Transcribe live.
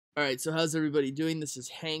Alright, so how's everybody doing? This is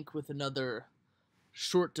Hank with another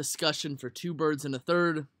short discussion for Two Birds and a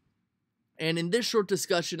Third. And in this short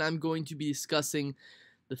discussion, I'm going to be discussing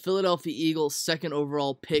the Philadelphia Eagles' second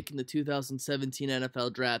overall pick in the 2017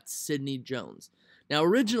 NFL Draft, Sidney Jones. Now,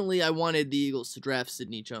 originally, I wanted the Eagles to draft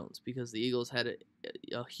Sidney Jones because the Eagles had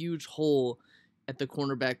a huge hole at the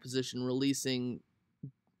cornerback position, releasing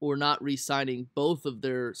or not re-signing both of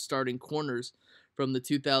their starting corners from the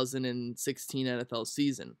 2016 NFL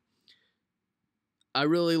season. I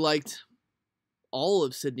really liked all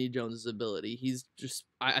of Sidney Jones' ability.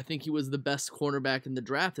 I think he was the best cornerback in the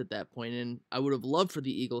draft at that point, and I would have loved for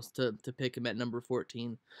the Eagles to pick him at number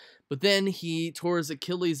 14. But then he tore his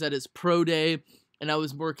Achilles at his pro day, and I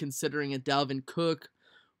was more considering a Dalvin Cook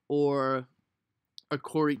or a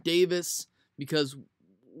Corey Davis because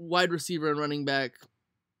wide receiver and running back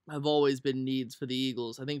have always been needs for the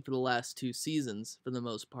Eagles, I think for the last 2 seasons for the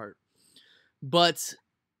most part. But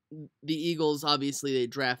the Eagles, obviously, they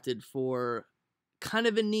drafted for kind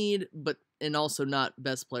of a need, and also not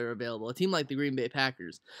best player available. A team like the Green Bay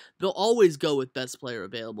Packers, they'll always go with best player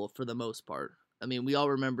available for the most part. I mean, we all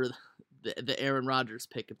remember the Aaron Rodgers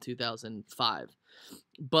pick of 2005.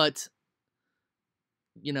 But,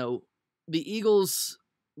 the Eagles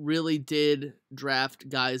really did draft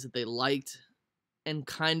guys that they liked and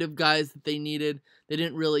kind of guys that they needed. They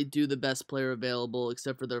didn't really do the best player available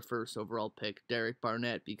except for their first overall pick, Derek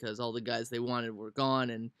Barnett, because all the guys they wanted were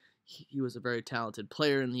gone, and he was a very talented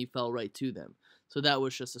player, and he fell right to them. So that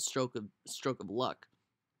was just a stroke of luck.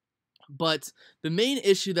 But the main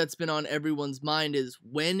issue that's been on everyone's mind is,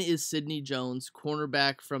 when is Sidney Jones,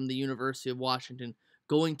 cornerback from the University of Washington,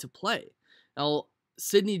 going to play? Now,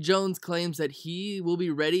 Sidney Jones claims that he will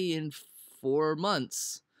be ready in 4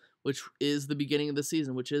 months, which is the beginning of the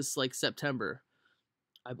season, which is like September,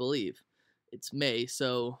 I believe. It's May,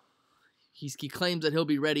 so he claims that he'll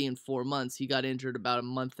be ready in 4 months. He got injured about a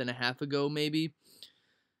month and a half ago, maybe.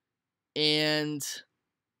 And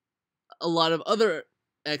a lot of other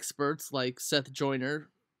experts, like Seth Joyner,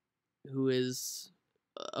 who is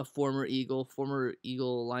a former Eagle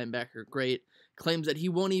linebacker, great, claims that he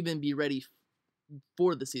won't even be ready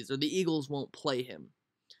for the season, or the Eagles won't play him.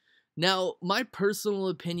 Now, my personal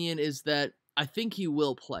opinion is that I think he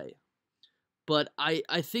will play, but I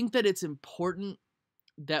think that it's important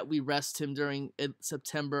that we rest him during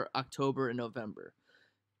September, October, and November.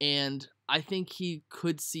 And I think he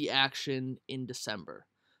could see action in December.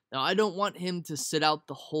 Now, I don't want him to sit out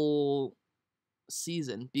the whole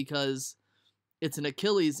season because it's an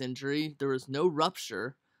Achilles injury. There was no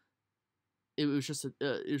rupture. It was just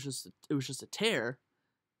a tear.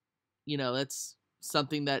 That's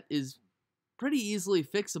something that is pretty easily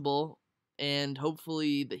fixable, and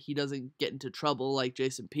hopefully that he doesn't get into trouble like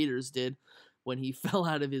Jason Peters did when he fell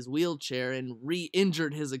out of his wheelchair and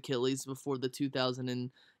re-injured his Achilles before the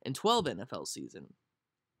 2012 NFL season,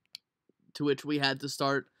 to which we had to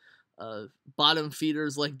start bottom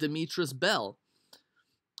feeders like Demetrius Bell.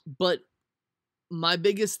 But my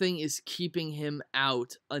biggest thing is keeping him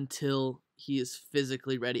out until he is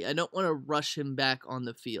physically ready. I don't want to rush him back on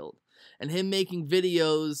the field. And him making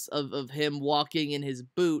videos of him walking in his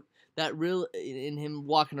boot, in him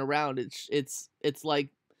walking around, it's like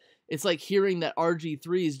hearing that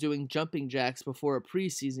RG3 is doing jumping jacks before a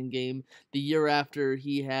preseason game the year after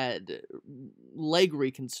he had leg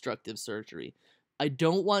reconstructive surgery. I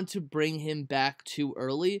don't want to bring him back too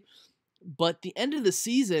early, but the end of the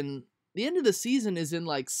season is in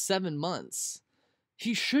like 7 months.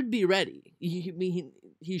 He should be ready.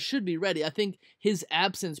 He should be ready. I think his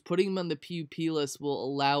absence, putting him on the PUP list, will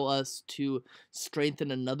allow us to strengthen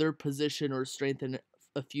another position or strengthen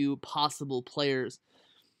a few possible players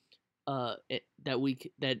that we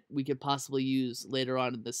could possibly use later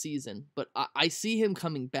on in the season. But I see him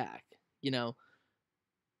coming back. This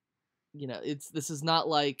is not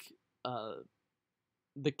like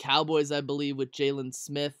the Cowboys, I believe, with Jalen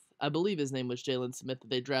Smith. I believe his name was Jalen Smith, that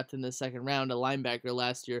they drafted in the second round, a linebacker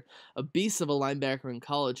last year, a beast of a linebacker in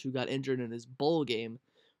college who got injured in his bowl game.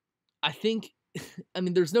 I think,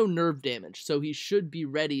 there's no nerve damage, so he should be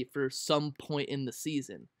ready for some point in the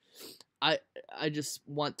season. I just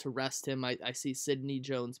want to rest him. I see Sidney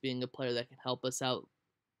Jones being a player that can help us out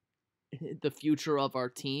the future of our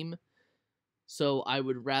team. So I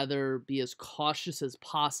would rather be as cautious as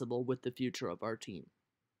possible with the future of our team.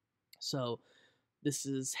 So this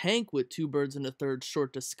is Hank with Two Birds and a Third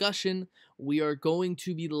short discussion. We are going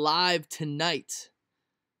to be live tonight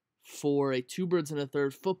for a Two Birds and a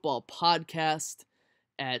Third football podcast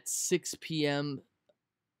at 6 p.m.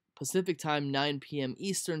 Pacific time, 9 p.m.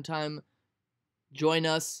 Eastern time. Join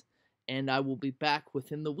us, and I will be back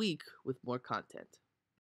within the week with more content.